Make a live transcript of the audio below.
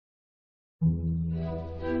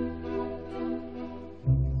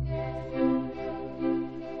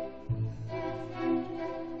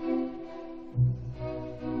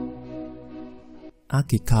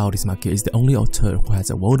Aki Kaurismaki is the only author who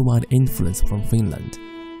has a worldwide influence from Finland.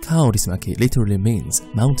 Kaurismaki literally means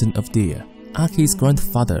mountain of deer. Aki's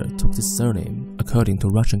grandfather took this surname according to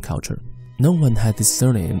Russian culture. No one had this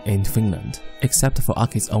surname in Finland, except for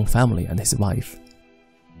Aki's own family and his wife.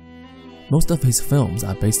 Most of his films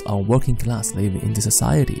are based on working class living in the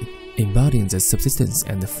society, embodying the subsistence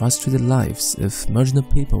and the frustrated lives of marginal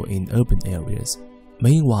people in urban areas.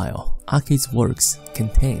 Meanwhile, Aki's works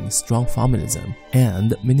contain strong formalism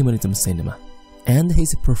and minimalism cinema, and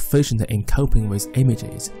he's proficient in coping with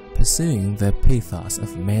images, pursuing the pathos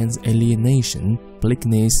of man's alienation,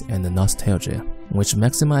 bleakness, and nostalgia, which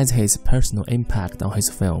maximize his personal impact on his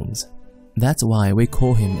films. That's why we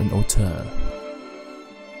call him an auteur.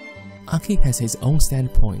 Aki has his own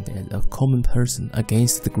standpoint as a common person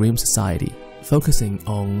against the grim society, focusing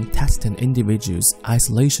on taciturn individuals'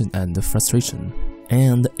 isolation and frustration,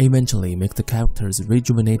 and eventually make the characters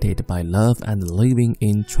rejuvenated by love and living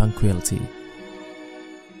in tranquility.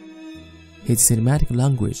 His cinematic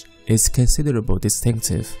language is considerably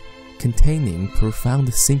distinctive, containing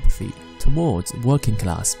profound sympathy towards working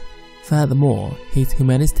class. Furthermore, his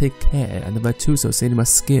humanistic care and virtuoso cinema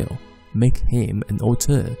skill make him an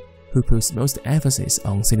auteur who puts most emphasis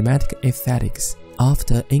on cinematic aesthetics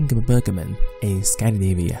after Ingmar Bergman in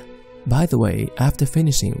Scandinavia. By the way, after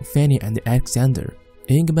finishing Fanny and Alexander,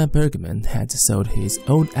 Ingmar Bergman had sold his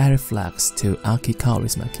old Arriflex to Aki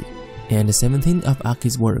Kaurismaki, and 17 of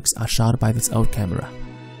Aki's works are shot by this old camera.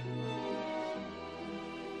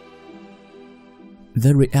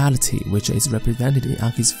 The reality which is represented in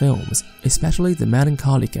Aki's films, especially the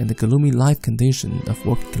melancholic and gloomy life condition of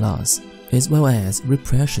working class, as well as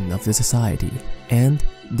repression of the society and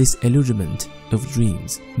disillusionment of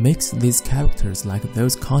dreams, makes these characters like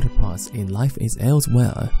those counterparts in Life is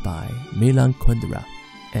Elsewhere by Milan Kundera.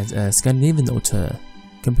 As a Scandinavian auteur,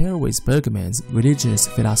 compared with Bergman's religious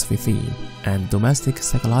philosophy theme and domestic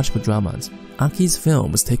psychological dramas, Aki's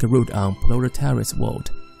films take a root on proletariat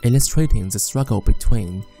world, illustrating the struggle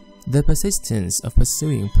between the persistence of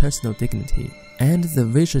pursuing personal dignity and the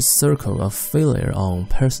vicious circle of failure on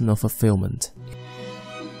personal fulfillment.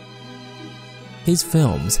 His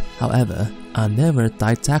films, however, are never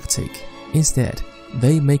didactic. Instead,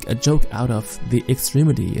 they make a joke out of the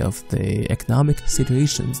extremity of the economic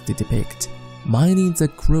situations they depict, mining the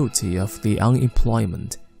cruelty of the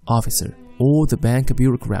unemployment officer or the bank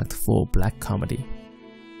bureaucrat for black comedy.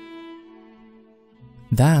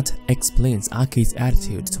 That explains Aki's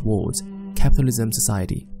attitude towards capitalism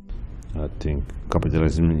society. I think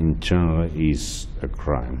capitalism in general is a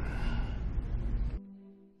crime.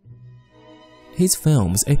 His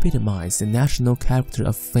films epitomize the national character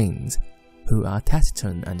of Finns, who are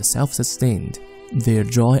taciturn and self-sustained, their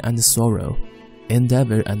joy and sorrow,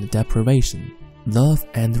 endeavor and deprivation, love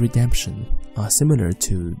and redemption are similar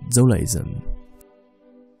to Zolaism.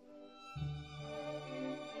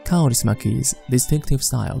 Kaurismaki's distinctive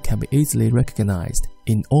style can be easily recognized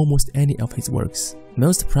in almost any of his works,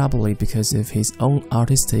 most probably because of his own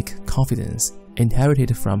artistic confidence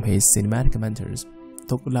inherited from his cinematic mentors,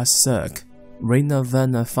 Douglas Sirk, Rainer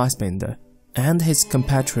Werner Fassbinder, and his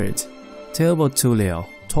compatriot Theobald Tulio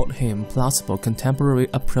taught him plausible contemporary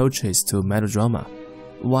approaches to melodrama,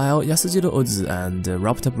 while Yasujiro Ozu and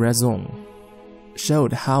Robert Bresson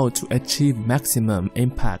showed how to achieve maximum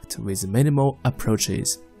impact with minimal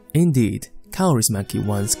approaches. Indeed, Kaurismaki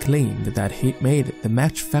once claimed that he made The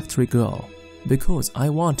Match Factory Girl because I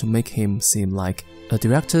want to make him seem like a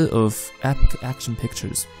director of epic action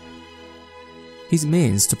pictures. His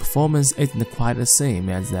means to performance isn't quite the same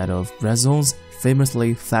as that of Bresson's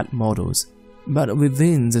famously flat models, but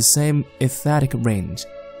within the same aesthetic range.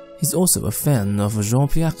 He's also a fan of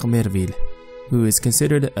Jean-Pierre Melville, who is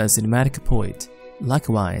considered a cinematic poet.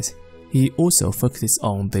 Likewise, he also focuses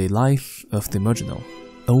on the life of the marginal.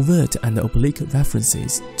 Overt and oblique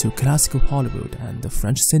references to classical Hollywood and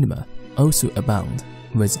French cinema also abound,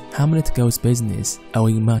 with Hamlet Goes Business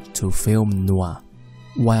owing much to film noir,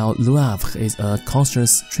 while L'Oeuvre is a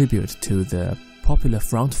conscious tribute to the popular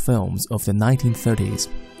front films of the 1930s.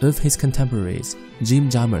 Of his contemporaries, Jim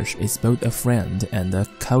Jarmusch is both a friend and a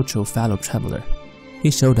cultural fellow traveler. He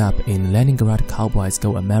showed up in Leningrad Cowboys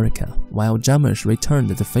Go America, while Jarmusch returned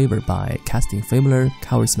the favor by casting familiar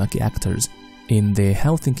Kaurismaki actors in the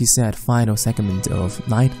Helsinki set final segment of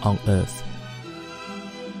Night on Earth.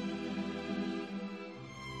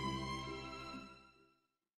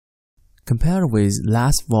 Compared with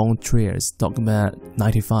Lars von Trier's Dogma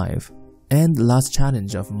 95 and Last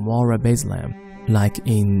Challenge of Maura Baslam, like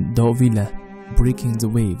in Dovila, Breaking the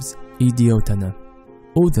Waves, Idiotana,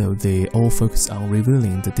 although they all focus on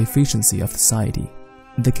revealing the deficiency of society,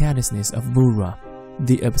 the carelessness of bourgeois,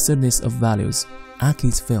 the absurdness of values,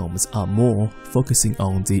 Aki's films are more focusing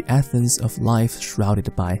on the essence of life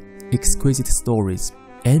shrouded by exquisite stories,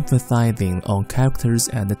 emphasizing on characters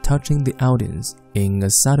and touching the audience in a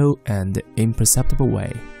subtle and imperceptible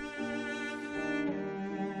way.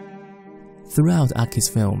 Throughout Aki's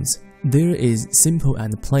films, there is simple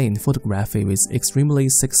and plain photography with extremely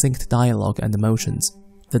succinct dialogue and emotions.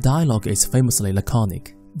 The dialogue is famously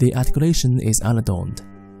laconic. The articulation is unadorned,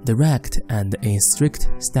 direct and in strict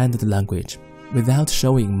standard language, without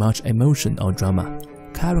showing much emotion or drama.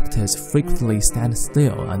 Characters frequently stand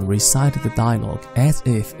still and recite the dialogue as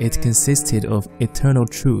if it consisted of eternal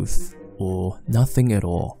truth or nothing at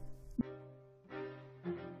all.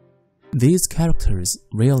 These characters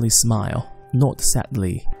rarely smile, nod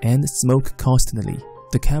sadly, and smoke constantly.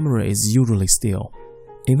 The camera is usually still.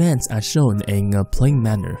 Events are shown in a plain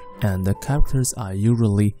manner, and the characters are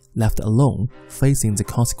usually left alone, facing the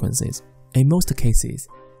consequences. In most cases,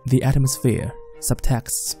 the atmosphere,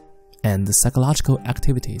 subtexts, and the psychological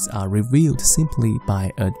activities are revealed simply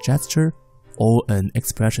by a gesture or an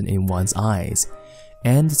expression in one's eyes,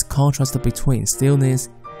 and the contrast between stillness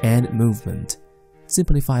and movement,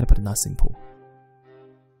 simplified but not simple.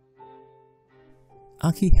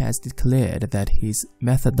 Aki has declared that his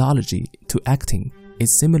methodology to acting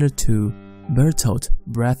is similar to Bertolt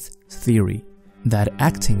Brecht's theory, that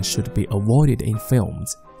acting should be avoided in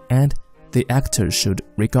films, and the actor should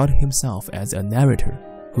regard himself as a narrator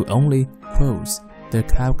who only quotes the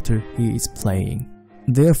character he is playing.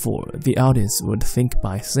 Therefore, the audience would think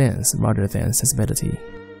by sense rather than sensibility.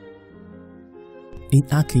 In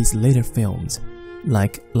Aki's later films,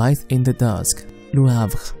 like Light in the Dusk, Le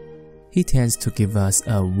Havre, he tends to give us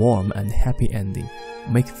a warm and happy ending,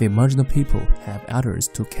 make the marginal people have others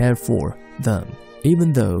to care for them,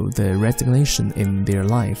 even though the resignation in their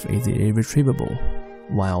life is irretrievable,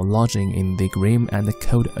 while lodging in the grim and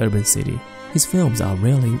cold urban city. His films are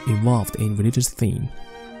rarely involved in religious theme.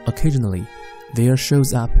 Occasionally, there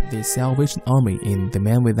shows up the Salvation Army in The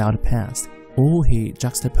Man Without a Past, or he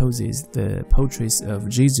juxtaposes the portraits of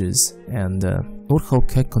Jesus and Urho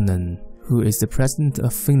Kekkonen, who is the president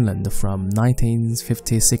of Finland from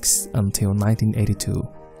 1956 until 1982,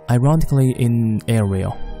 ironically in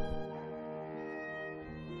Ariel.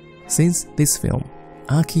 Since this film,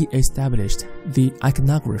 Aki established the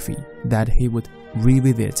iconography that he would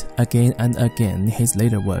revisit again and again in his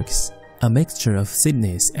later works, a mixture of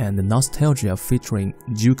silliness and nostalgia featuring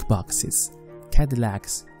jukeboxes,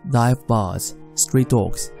 Cadillacs, dive bars, street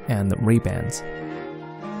dogs, and Ray-Bans.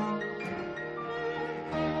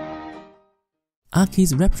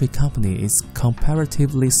 Aki's repertory company is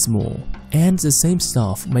comparatively small, and the same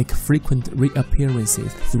staff make frequent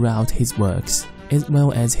reappearances throughout his works, as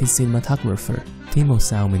well as his cinematographer, Timo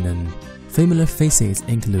Salminen. Familiar faces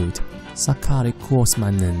include Sakari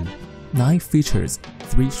Kuosmanen, 9 features,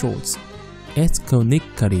 3 shorts, Esko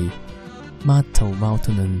Nikkari, Matto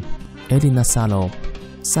Valtonen, Elina Salo,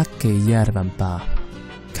 Sake Järvenpää,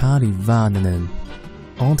 Kari Vaananen,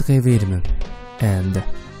 Andre Widman, and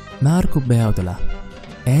Marco Beldola,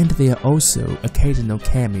 and there are also occasional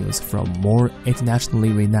cameos from more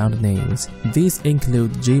internationally renowned names. These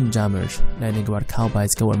include Jim Jarmusch, Leningrad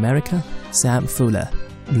Cowboys Go America, Sam Fuller,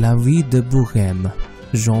 La Vie de Bourème,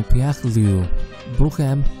 Jean-Pierre Liu,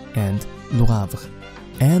 Bourème, and Le Havre,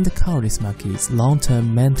 and Kaurismaki's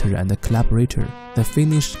long-term mentor and collaborator, the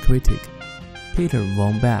Finnish critic, Peter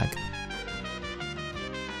von Berg.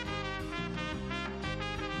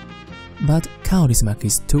 But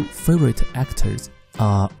Kaurismaki's 2 favorite actors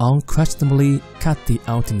are unquestionably Kati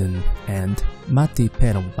Autinen and Matti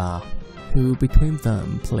Peronpää, who between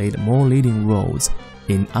them played more leading roles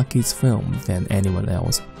in Aki's film than anyone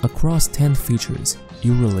else, across 10 features,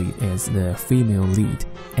 usually as the female lead,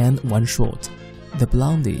 and 1 short. The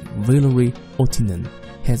blondie Valerie Ottinen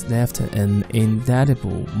has left an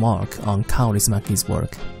indelible mark on Kaurismaki's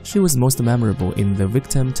work. She was most memorable in the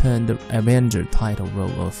victim-turned-avenger title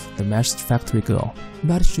role of The Match Factory Girl,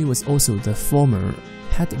 but she was also the former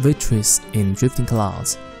head waitress in Drifting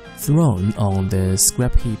Clouds, thrown on the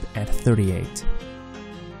scrap heap at 38.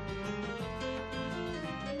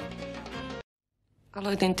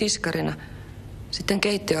 Aloitin tiskarina, sitten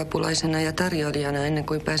keittiöapulaisena ja tarjoilijana ennen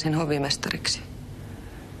kuin pääsin hovimestariksi.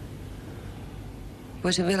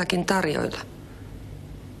 Voisin vieläkin tarjoilla.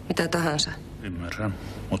 Mitä tahansa. Ymmärrän,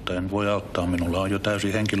 mutta en voi auttaa. Minulla on jo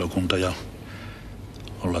täysi henkilökunta ja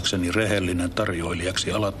ollakseni rehellinen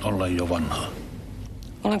tarjoilijaksi alat olla jo vanhaa.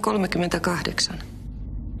 Olen 38.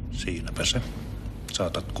 Siinäpä se.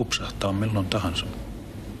 Saatat kupsahtaa milloin tahansa.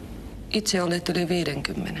 Itse olet yli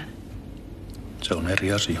 50. Se on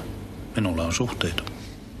eri asia. Minulla on suhteita.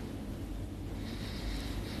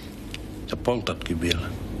 Ja poltatkin vielä.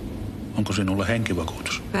 Onko sinulla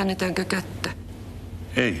henkivakuutus? Väännetäänkö kättä?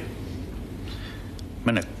 Ei.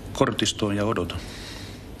 Mene kortistoon ja odota.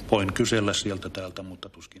 Voin kysellä sieltä täältä, mutta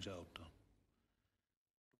tuskin se auttaa.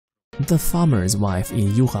 The farmer's wife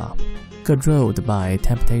in Juha, controlled by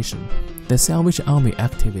temptation, the Salvation Army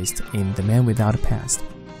activist in The Man Without a Past,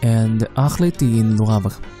 and Arriflex in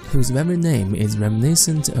Loire, whose very name is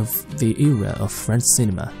reminiscent of the era of French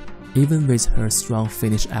cinema, even with her strong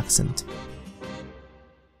Finnish accent.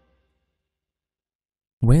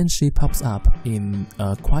 When she pops up in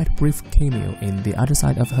a quite brief cameo in The Other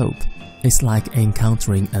Side of Hope, it's like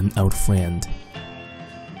encountering an old friend.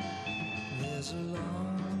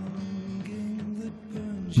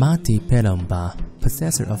 Matti Pelompa,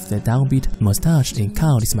 possessor of the downbeat mustache in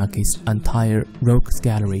Kaurismaki's entire rogues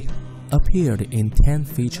gallery, appeared in 10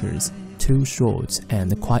 features, 2 shorts,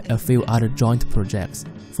 and quite a few other joint projects,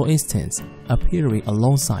 for instance, appearing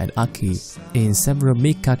alongside Aki in several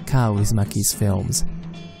Aki Kaurismaki's films,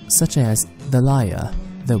 such as The Liar,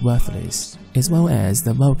 The Worthless, as well as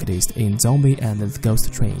the vocalist in Zombie and the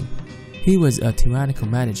Ghost Train. He was a tyrannical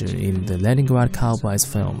manager in the Leningrad Cowboys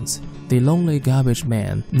films, the lonely garbage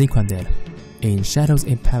man Nikwander in Shadows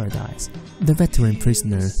in Paradise, the veteran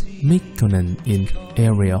prisoner Mikkonen in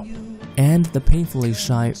Ariel, and the painfully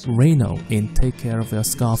shy Reno in Take Care of Your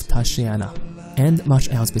Scarf Tatiana, and much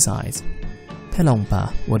else besides.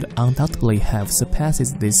 Pelompa would undoubtedly have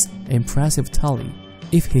surpassed this impressive tally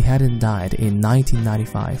if he hadn't died in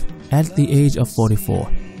 1995 at the age of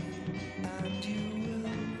 44.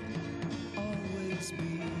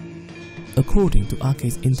 According to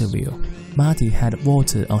Aki's interview, Matti had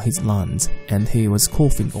water on his lungs and he was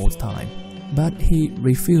coughing all the time, but he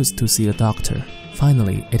refused to see a doctor.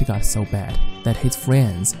 Finally, it got so bad that his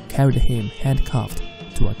friends carried him handcuffed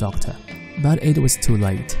to a doctor. But it was too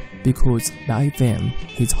late, because by then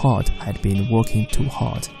his heart had been working too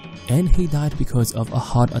hard, and he died because of a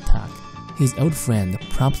heart attack. His old friend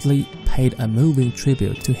promptly paid a moving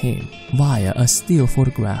tribute to him via a still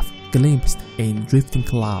photograph glimpsed in Drifting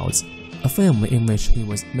Clouds, a film in which he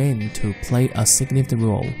was meant to play a significant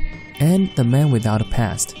role, and The Man Without a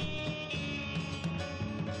Past.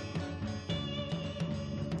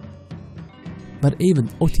 But even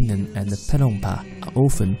Ottinen and Pelompa are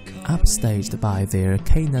often upstaged by their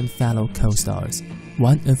Canaan fellow co-stars,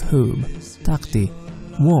 one of whom, Takti,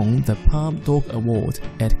 won the Palm Dog Award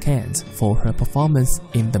at Cannes for her performance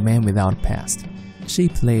in The Man Without a Past. She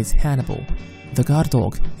plays Hannibal, the guard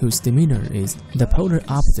dog whose demeanor is the polar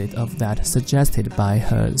opposite of that suggested by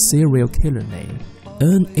her serial killer name.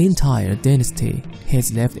 An entire dynasty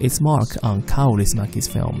has left its mark on Kaurismaki's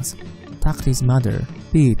films. Takti's mother,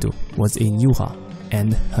 Piitu, was in Juha,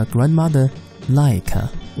 and her grandmother, Laika,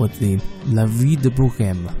 was in La Vie de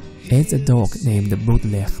Bohème as a dog named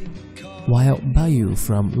Baudelaire, while Bayu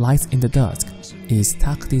from Lights in the Dusk is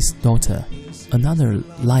Takti's daughter. Another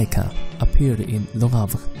Laika appeared in Le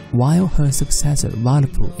Havre, while her successor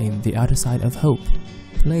Valpo in The Other Side of Hope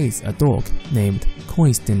plays a dog named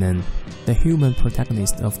Koistinen, the human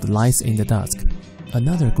protagonist of The Lights in the Dusk.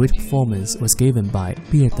 Another great performance was given by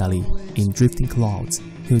Pietali in Drifting Clouds,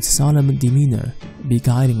 whose solemn demeanor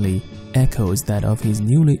beguilingly echoes that of his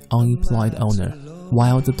newly unemployed owner,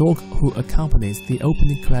 while the dog who accompanies the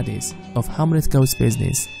opening credits of Hamlet Goes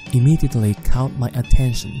Business immediately caught my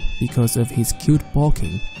attention because of his cute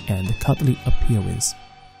barking and cuddly appearance.